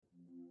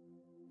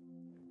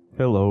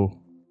Hello,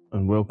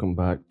 and welcome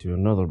back to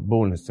another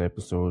bonus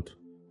episode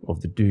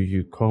of the Do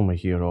You Call Me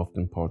Here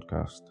Often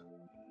podcast,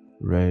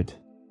 read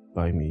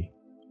by me.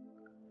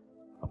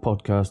 A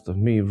podcast of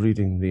me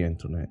reading the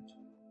internet.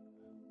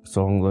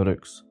 Song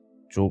lyrics,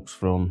 jokes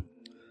from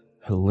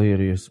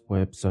hilarious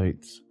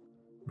websites,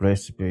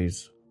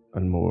 recipes,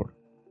 and more.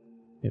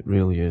 It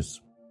really is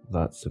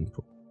that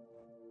simple.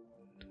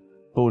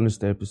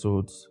 Bonus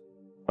episodes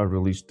are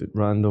released at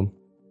random.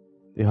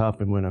 They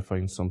happen when I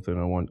find something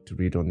I want to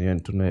read on the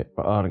internet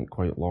but aren't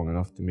quite long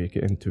enough to make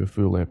it into a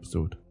full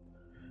episode.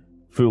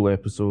 Full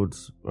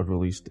episodes are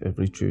released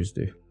every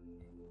Tuesday.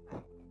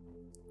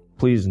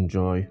 Please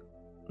enjoy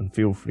and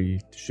feel free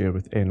to share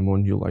with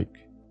anyone you like,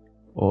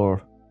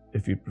 or,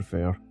 if you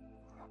prefer,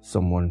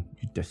 someone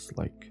you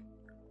dislike.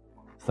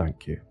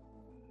 Thank you.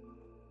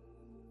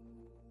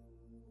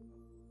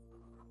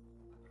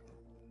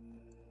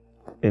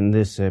 In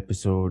this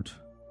episode,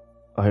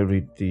 I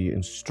read the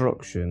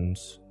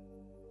instructions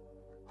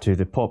to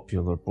the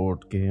popular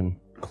board game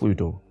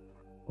Cluedo,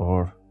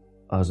 or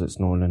as it's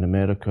known in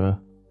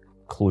America,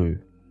 Clue.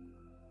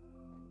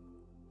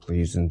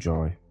 Please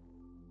enjoy.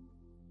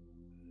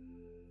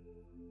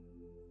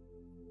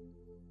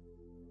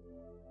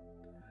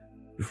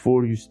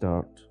 Before you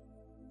start,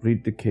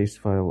 read the case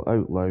file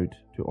out loud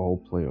to all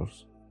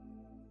players.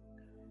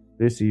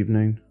 This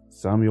evening,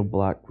 Samuel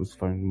Black was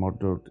found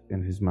murdered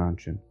in his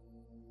mansion.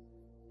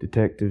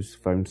 Detectives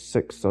found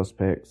 6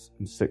 suspects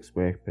and 6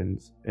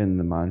 weapons in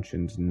the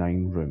mansion's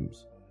 9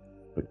 rooms,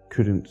 but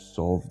couldn't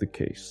solve the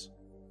case.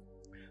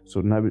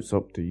 So now it's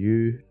up to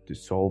you to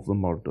solve the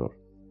murder.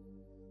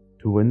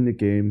 To win the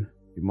game,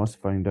 you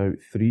must find out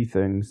 3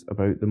 things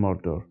about the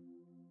murder: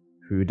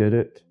 who did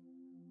it,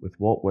 with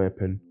what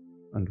weapon,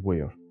 and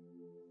where.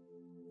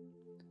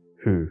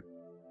 Who?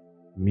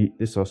 Meet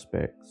the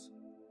suspects.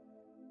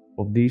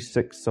 Of these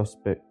 6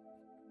 suspects,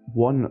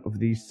 one of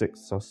these 6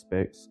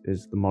 suspects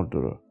is the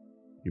murderer.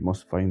 You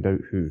must find out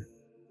who.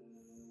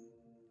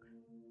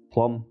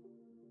 Plum,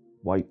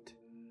 white,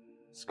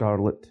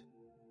 scarlet,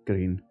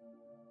 green,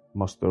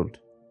 mustard,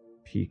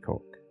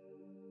 peacock.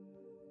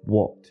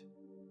 What?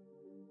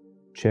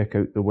 Check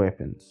out the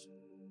weapons.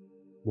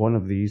 One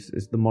of these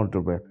is the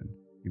murder weapon.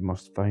 You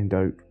must find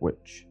out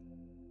which.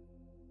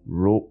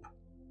 Rope,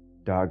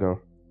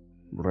 dagger,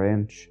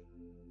 wrench,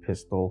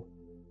 pistol,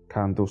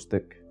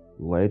 candlestick,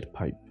 lead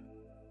pipe.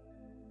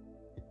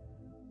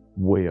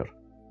 Where?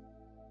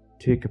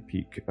 Take a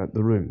peek at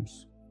the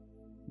rooms.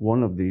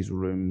 One of these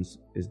rooms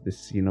is the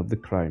scene of the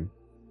crime.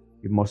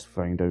 You must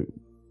find out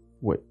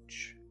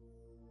which.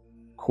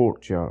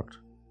 Courtyard,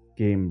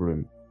 game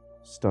room,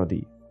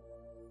 study,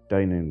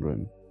 dining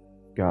room,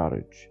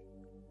 garage,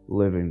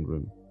 living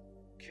room,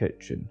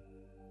 kitchen,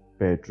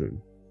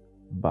 bedroom,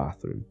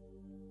 bathroom.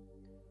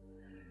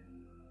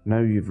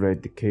 Now you've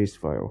read the case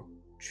file.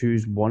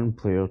 Choose one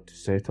player to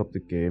set up the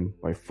game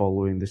by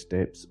following the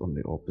steps on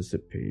the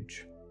opposite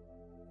page.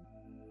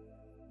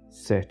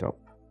 Setup.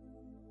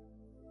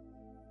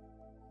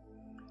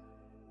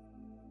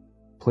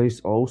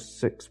 Place all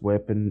 6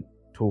 weapon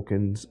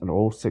tokens and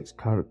all 6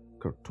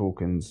 character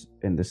tokens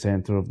in the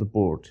center of the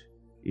board,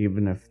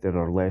 even if there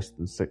are less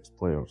than 6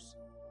 players.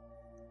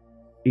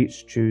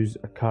 Each choose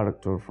a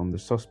character from the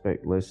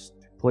suspect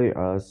list to play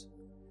as.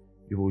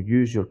 You will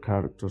use your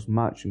character's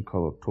matching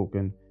color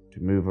token to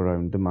move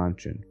around the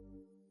mansion.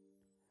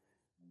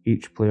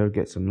 Each player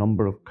gets a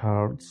number of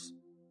cards.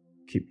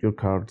 Keep your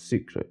cards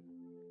secret.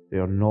 They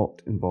are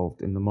not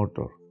involved in the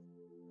murder.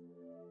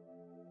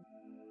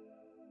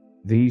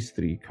 These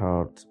 3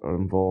 cards are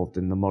involved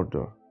in the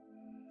murder.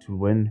 To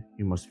win,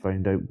 you must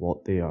find out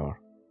what they are.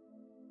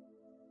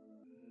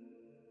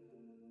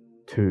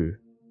 2.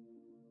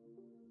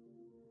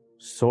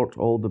 Sort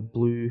all the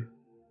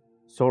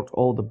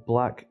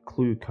black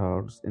clue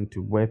cards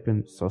into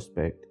weapon,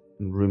 suspect,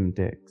 and room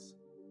decks.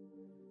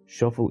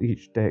 Shuffle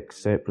each deck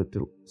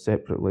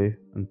separately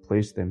and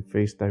place them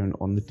face down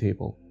on the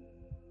table.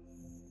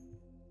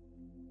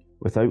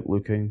 Without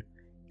looking,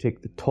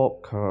 take the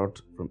top card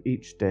from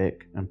each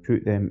deck and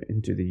put them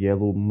into the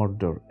yellow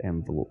murder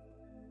envelope.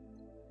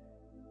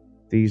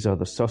 These are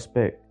the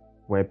suspect,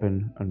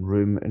 weapon, and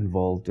room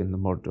involved in the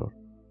murder.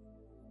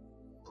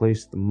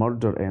 Place the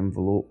murder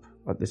envelope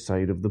at the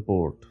side of the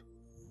board.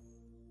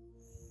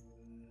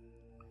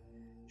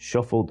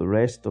 Shuffle the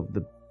rest of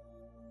the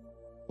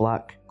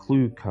black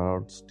clue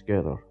cards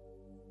together.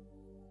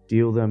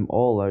 Deal them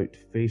all out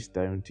face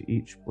down to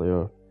each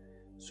player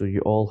so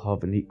you all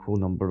have an equal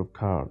number of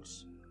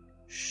cards.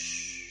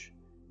 Shh!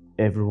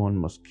 Everyone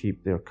must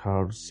keep their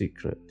cards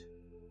secret.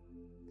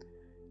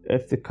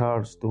 If the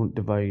cards don't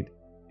divide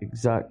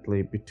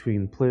exactly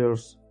between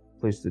players,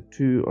 place the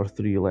 2 or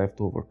 3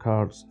 leftover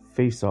cards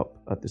face up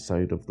at the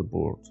side of the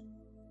board.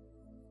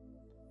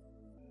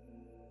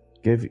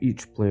 Give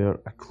each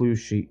player a clue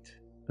sheet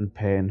and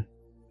pen,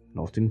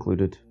 not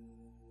included.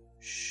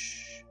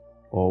 Shh!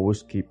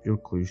 Always keep your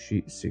clue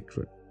sheet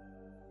secret.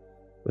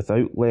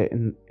 Without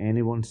letting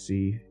anyone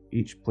see,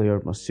 each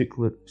player must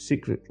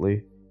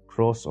secretly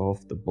cross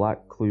off the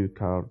black clue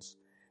cards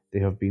they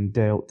have been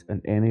dealt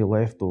and any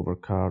leftover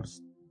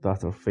cards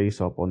that are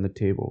face up on the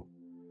table.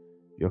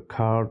 Your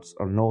cards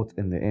are not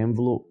in the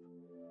envelope,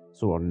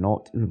 so are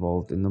not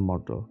involved in the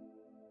murder.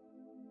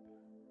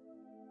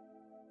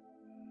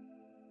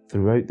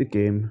 Throughout the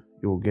game,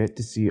 you will get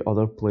to see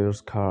other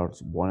players'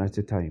 cards one at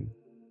a time.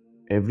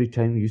 Every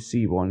time you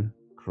see one,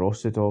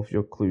 cross it off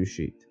your clue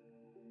sheet.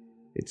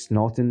 It's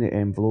not in the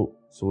envelope,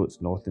 so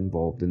it's not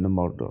involved in the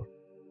murder.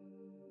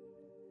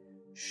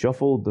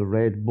 Shuffle the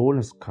red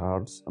bonus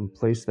cards and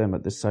place them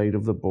at the side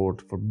of the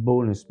board for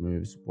bonus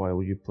moves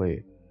while you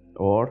play.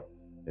 Or,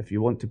 if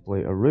you want to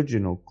play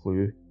original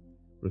Clue,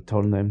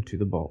 return them to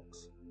the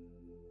box.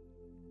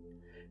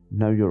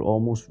 Now you're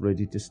almost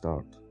ready to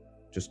start.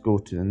 Just go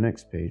to the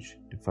next page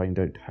to find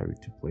out how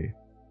to play.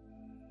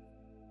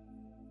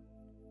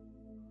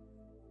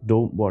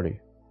 Don't worry,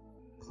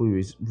 Clue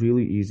is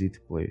really easy to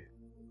play.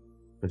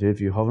 But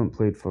if you haven't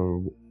played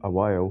for a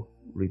while,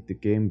 read the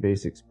game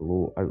basics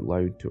below out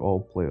loud to all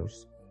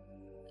players.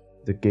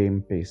 The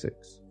game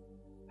basics.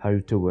 How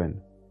to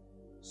win.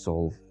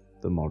 Solve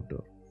the murder.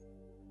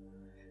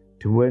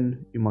 To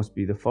win, you must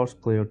be the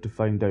first player to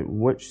find out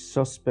which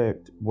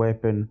suspect,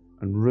 weapon,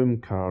 and room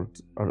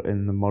cards are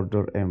in the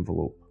murder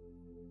envelope.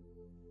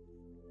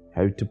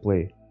 How to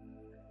play.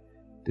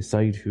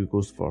 Decide who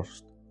goes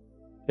first.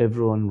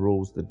 Everyone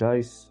rolls the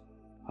dice.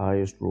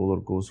 Highest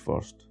roller goes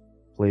first.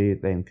 Play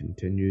then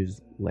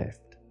continues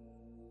left.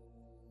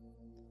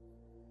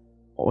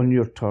 On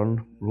your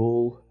turn,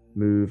 roll,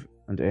 move,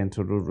 and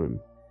enter a room.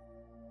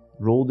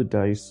 Roll the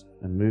dice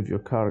and move your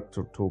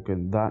character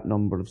token that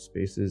number of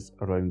spaces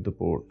around the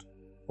board.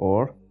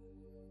 Or,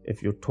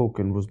 if your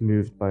token was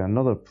moved by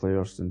another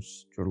player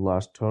since your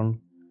last turn,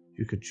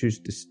 you could choose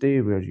to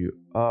stay where you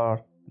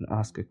are and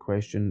ask a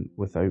question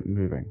without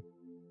moving.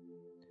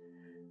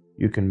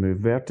 You can move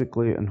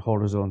vertically and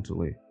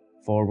horizontally,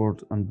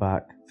 forward and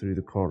back through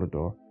the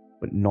corridor,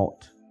 but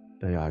not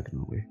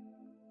diagonally.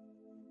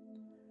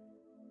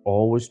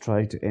 Always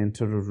try to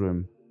enter a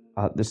room.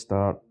 At the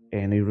start,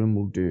 any room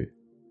will do.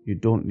 You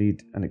don't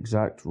need an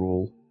exact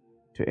roll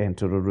to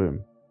enter a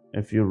room.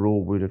 If your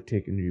roll would have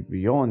taken you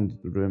beyond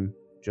the room,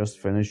 just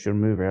finish your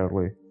move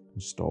early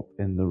and stop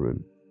in the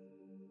room.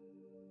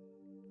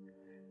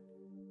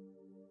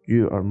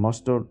 You are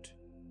mustered.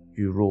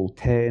 You roll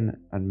 10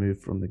 and move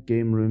from the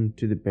game room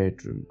to the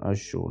bedroom as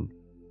shown.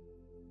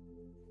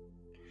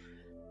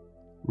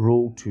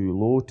 Roll too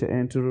low to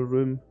enter a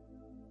room.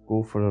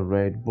 Go for a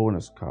red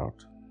bonus card.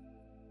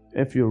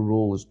 If your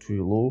roll is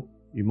too low,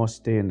 you must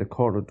stay in the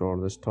corridor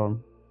this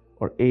turn,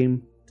 or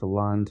aim to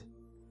land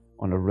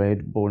on a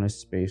red bonus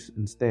space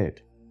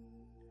instead.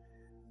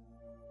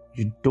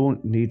 You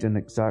don't need an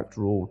exact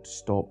roll to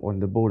stop on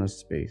the bonus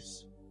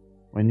space.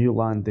 When you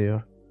land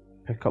there,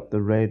 pick up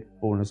the red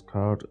bonus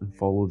card and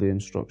follow the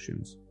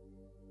instructions.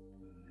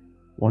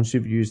 Once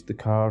you've used the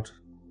card,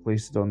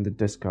 place it on the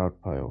discard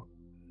pile.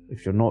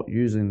 If you're not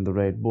using the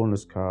red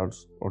bonus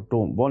cards or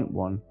don't want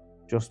one,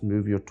 just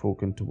move your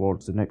token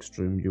towards the next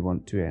room you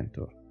want to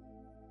enter.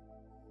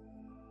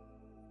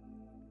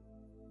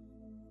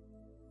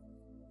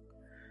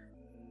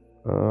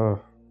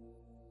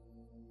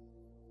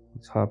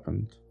 What's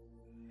happened?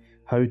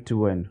 How to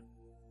win.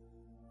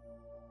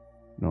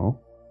 No?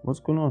 What's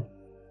going on?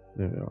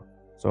 There we are.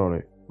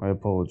 Sorry, my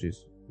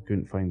apologies. I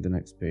couldn't find the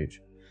next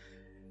page.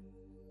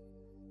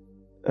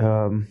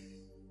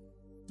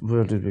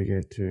 Where did we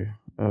get to?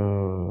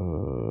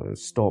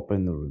 Stop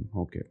in the room.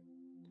 Okay.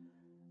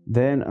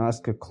 Then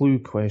ask a clue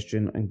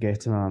question and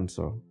get an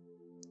answer.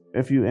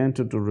 If you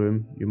entered the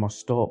room, you must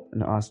stop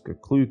and ask a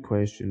clue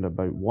question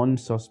about one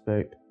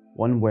suspect,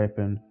 one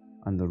weapon,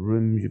 and the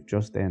room you've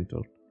just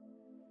entered.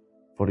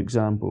 For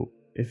example,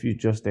 if you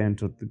just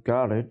entered the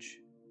garage,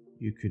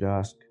 you could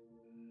ask,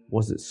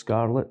 was it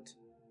Scarlet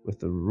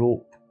with a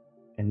rope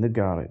in the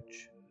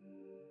garage?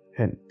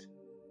 Hint.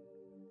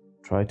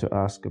 Try to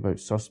ask about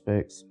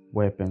suspects,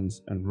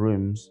 weapons, and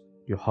rooms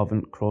you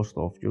haven't crossed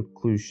off your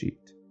clue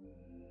sheet.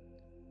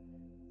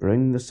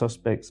 Bring the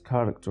suspect's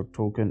character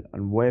token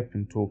and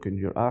weapon token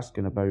you're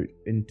asking about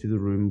into the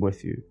room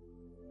with you.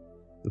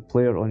 The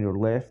player on your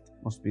left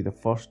must be the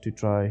first to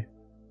try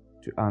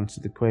to answer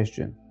the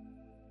question.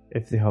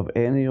 If they have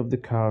any of the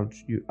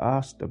cards you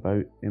asked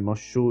about, they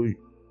must show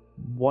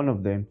one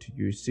of them to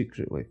you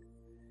secretly.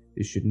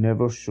 They should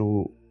never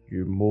show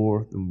you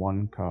more than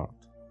one card.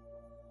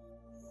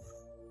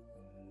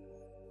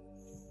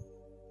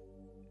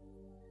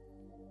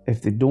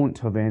 If they don't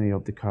have any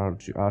of the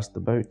cards you asked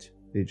about,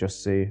 they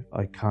just say,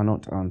 I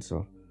cannot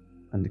answer,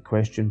 and the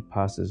question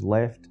passes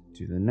left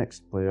to the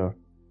next player,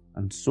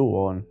 and so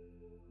on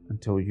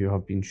until you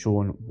have been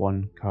shown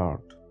one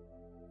card.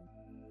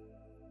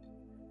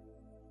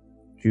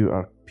 You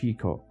are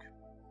Peacock.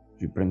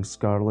 You bring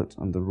Scarlet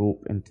and the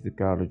rope into the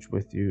garage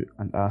with you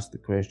and ask the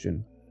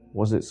question,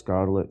 was it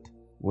Scarlet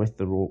with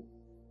the rope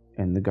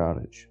in the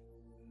garage?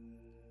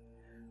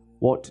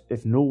 What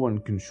if no one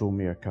can show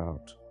me a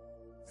card?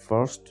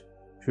 First,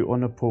 put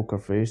on a poker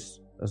face.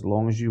 As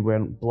long as you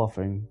weren't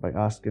bluffing by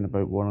asking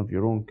about one of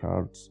your own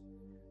cards,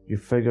 you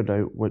figured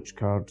out which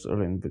cards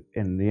are in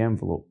the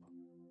envelope.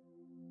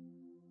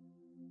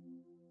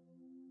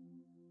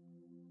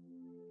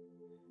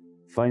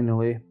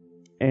 Finally,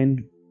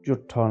 end your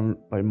turn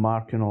by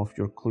marking off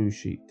your clue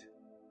sheet.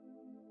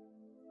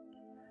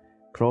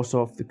 Cross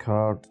off the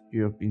card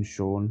you have been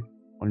shown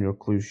on your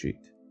clue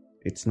sheet.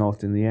 It's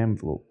not in the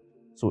envelope,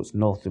 so it's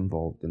not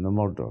involved in the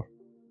murder.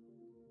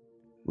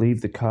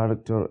 Leave the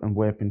character and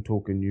weapon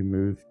token you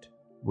moved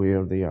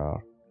where they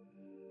are.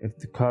 If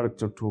the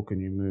character token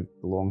you moved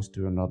belongs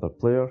to another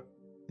player,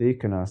 they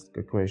can ask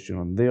a question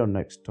on their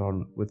next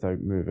turn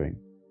without moving.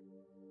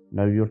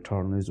 Now your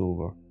turn is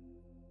over.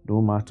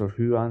 No matter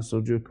who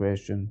answered your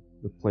question,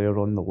 the player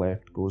on the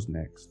left goes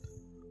next.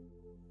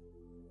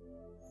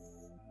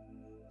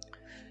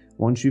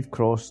 Once you've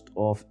crossed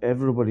off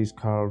everybody's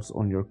cards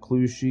on your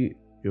clue sheet,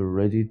 you're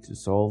ready to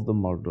solve the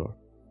murder.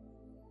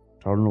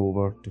 Turn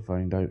over to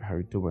find out how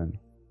to win.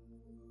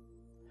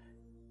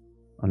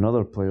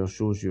 Another player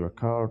shows you a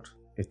card.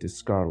 It is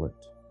Scarlet.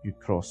 You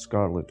cross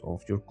Scarlet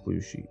off your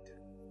clue sheet.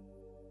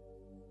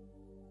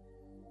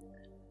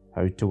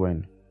 How to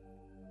win.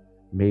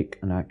 Make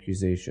an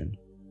accusation.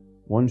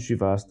 Once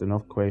you've asked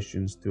enough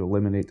questions to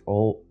eliminate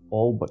all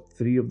but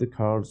 3 of the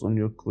cards on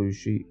your clue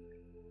sheet,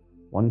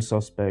 1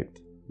 suspect,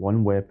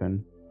 1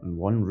 weapon, and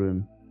 1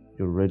 room,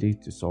 you're ready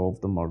to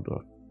solve the murder.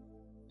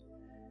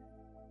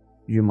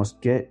 You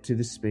must get to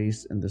the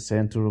space in the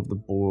center of the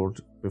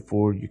board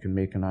before you can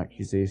make an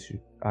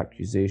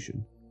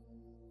accusation.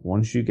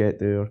 Once you get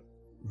there,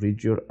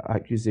 read your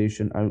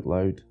accusation out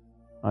loud.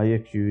 I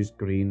accuse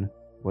Green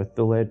with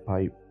the lead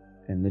pipe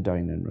in the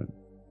dining room.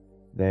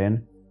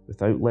 Then,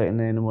 without letting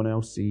anyone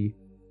else see,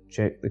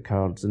 check the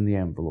cards in the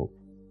envelope.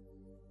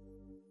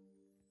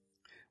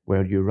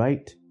 Were you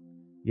right?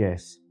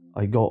 Yes,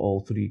 I got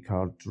all 3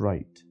 cards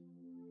right.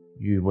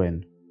 You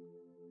win.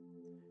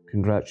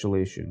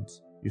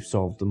 Congratulations, you've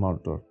solved the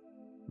murder.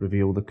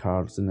 Reveal the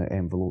cards in the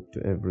envelope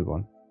to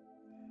everyone.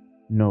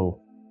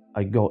 No,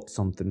 I got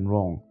something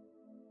wrong.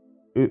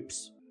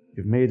 Oops,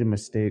 you've made a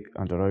mistake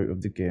and are out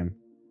of the game.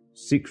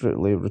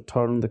 Secretly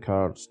return the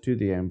cards to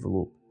the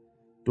envelope.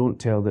 Don't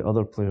tell the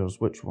other players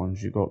which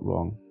ones you got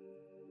wrong.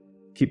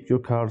 Keep your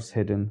cards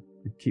hidden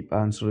and keep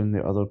answering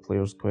the other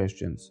players'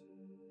 questions.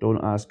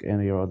 Don't ask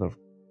any other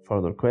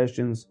further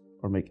questions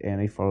or make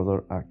any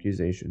further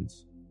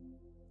accusations.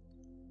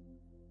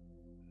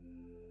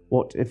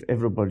 What if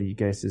everybody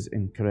guesses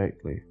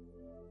incorrectly?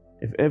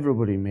 If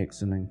everybody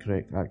makes an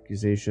incorrect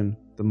accusation,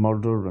 the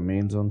murder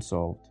remains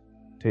unsolved.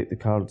 Take the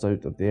cards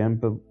out of the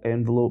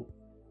envelope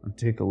and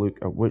take a look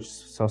at which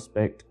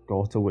suspect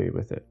got away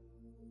with it.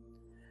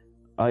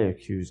 I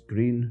accuse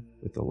Green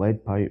with the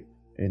lead pipe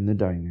in the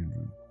dining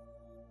room.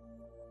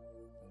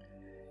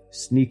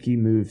 Sneaky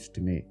moves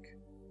to make.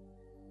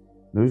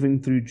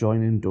 Moving through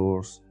joining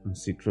doors and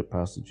secret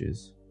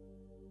passages.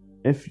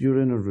 If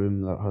you're in a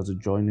room that has a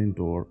joining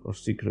door or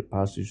secret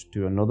passage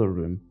to another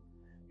room,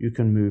 you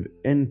can move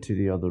into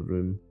the other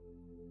room.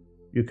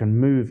 You can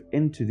move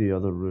into the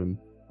other room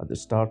at the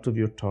start of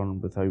your turn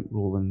without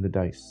rolling the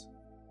dice.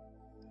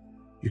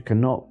 You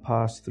cannot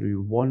pass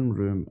through one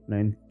room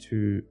and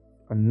into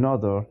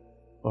another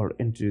or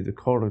into the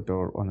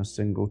corridor on a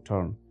single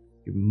turn.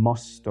 You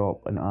must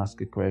stop and ask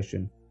a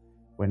question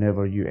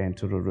whenever you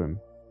enter a room.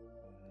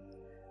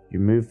 You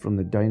move from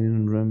the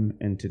dining room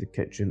into the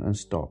kitchen and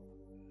stop.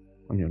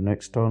 On your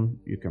next turn,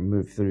 you can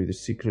move through the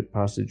secret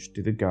passage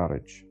to the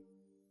garage.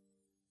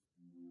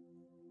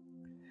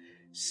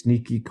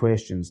 Sneaky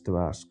questions to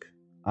ask.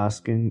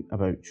 Asking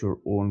about your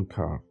own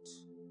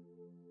cards.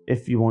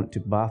 If you want to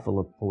baffle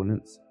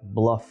opponents,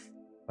 bluff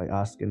by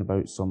asking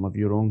about some of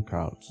your own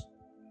cards.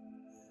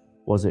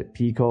 Was it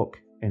Peacock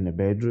in the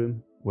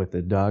bedroom with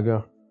a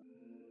dagger?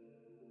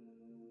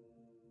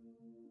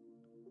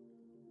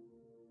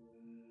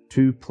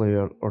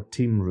 2-player or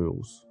team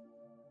rules.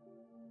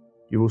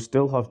 You will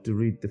still have to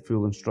read the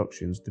full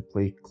instructions to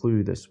play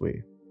Clue this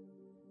way.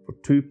 For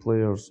 2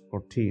 players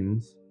or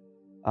teams,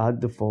 add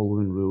the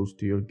following rules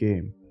to your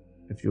game.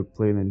 If you're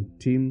playing in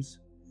teams,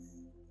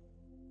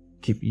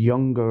 keep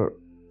younger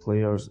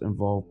players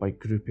involved by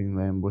grouping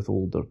them with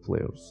older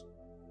players.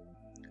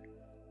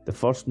 The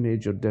first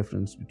major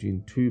difference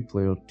between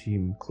 2-player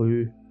team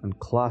Clue and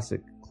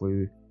classic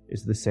Clue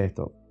is the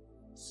setup.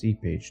 See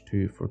page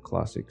 2 for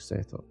classic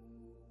setup.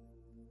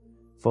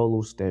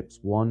 Follow steps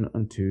 1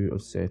 and 2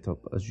 of setup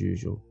as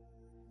usual.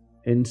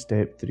 In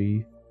step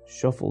 3,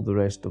 shuffle the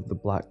rest of the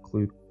black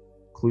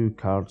clue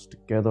cards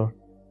together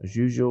as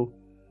usual,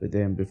 but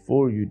then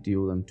before you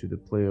deal them to the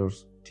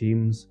players'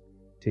 teams,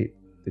 take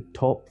the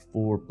top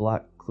 4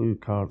 black clue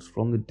cards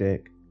from the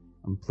deck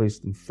and place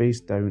them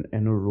face down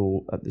in a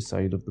row at the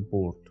side of the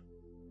board.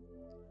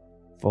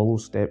 Follow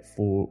step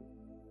 4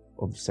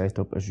 of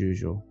setup as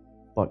usual,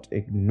 but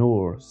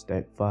ignore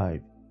step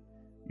 5.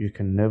 You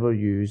can never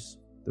use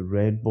the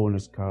red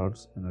bonus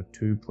cards in a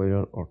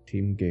 2-player or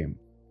team game.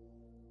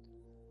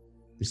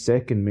 The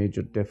second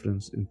major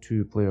difference in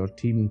 2-player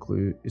team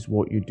Clue is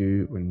what you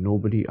do when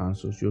nobody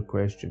answers your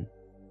question.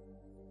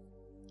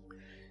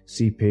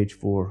 See page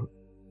 4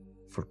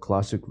 for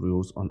classic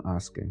rules on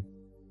asking.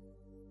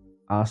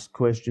 Ask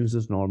questions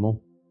as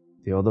normal.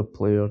 The other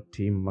player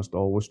team must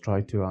always try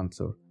to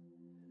answer.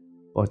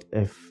 But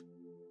if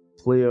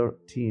player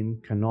team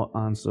cannot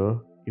answer,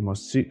 you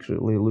must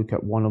secretly look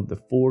at one of the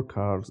 4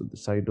 cards at the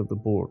side of the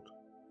board.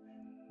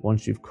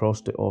 Once you've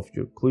crossed it off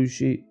your clue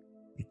sheet,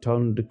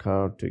 return the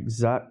card to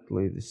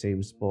exactly the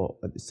same spot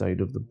at the side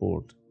of the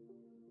board.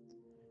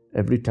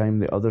 Every time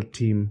the other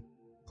team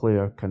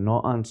player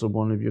cannot answer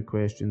one of your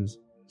questions,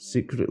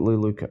 secretly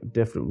look at a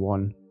different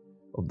one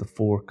of the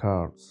 4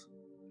 cards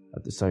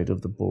at the side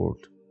of the board.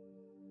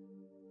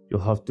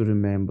 You'll have to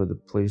remember the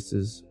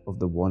places of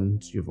the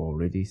ones you've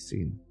already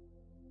seen.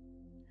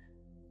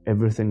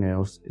 Everything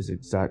else is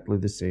exactly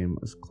the same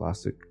as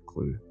classic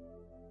Clue.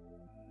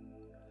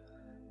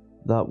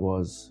 That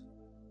was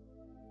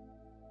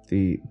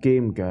the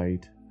game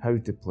guide, how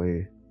to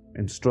play,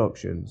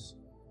 instructions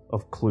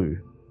of Clue,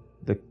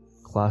 the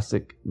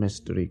classic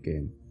mystery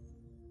game.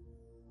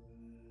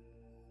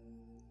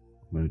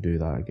 I'm going to do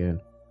that again.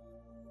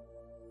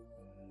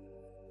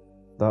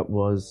 That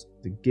was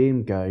the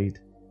game guide,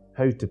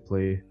 how to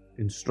play,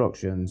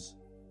 instructions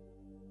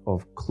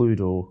of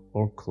Cluedo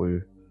or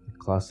Clue, the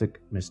classic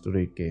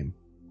mystery game.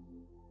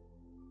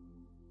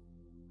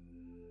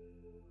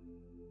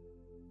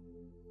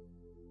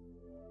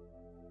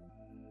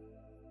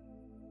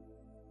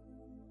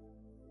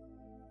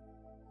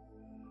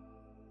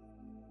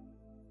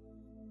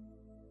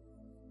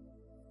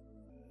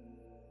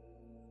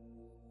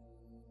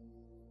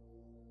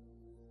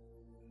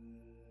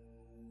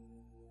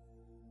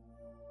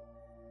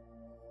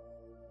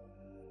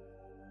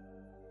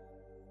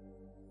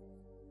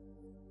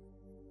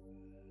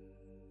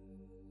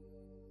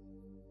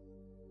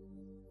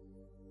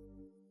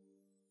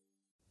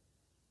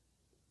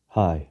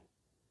 Hi.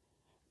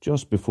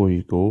 Just before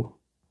you go,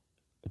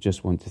 I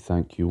just want to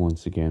thank you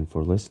once again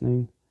for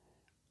listening.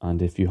 And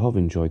if you have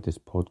enjoyed this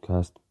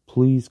podcast,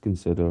 please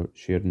consider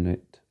sharing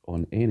it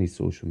on any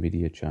social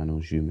media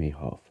channels you may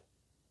have.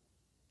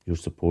 Your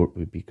support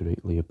would be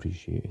greatly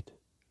appreciated.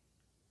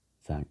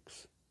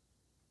 Thanks.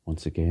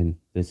 Once again,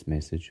 this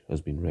message has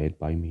been read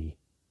by me.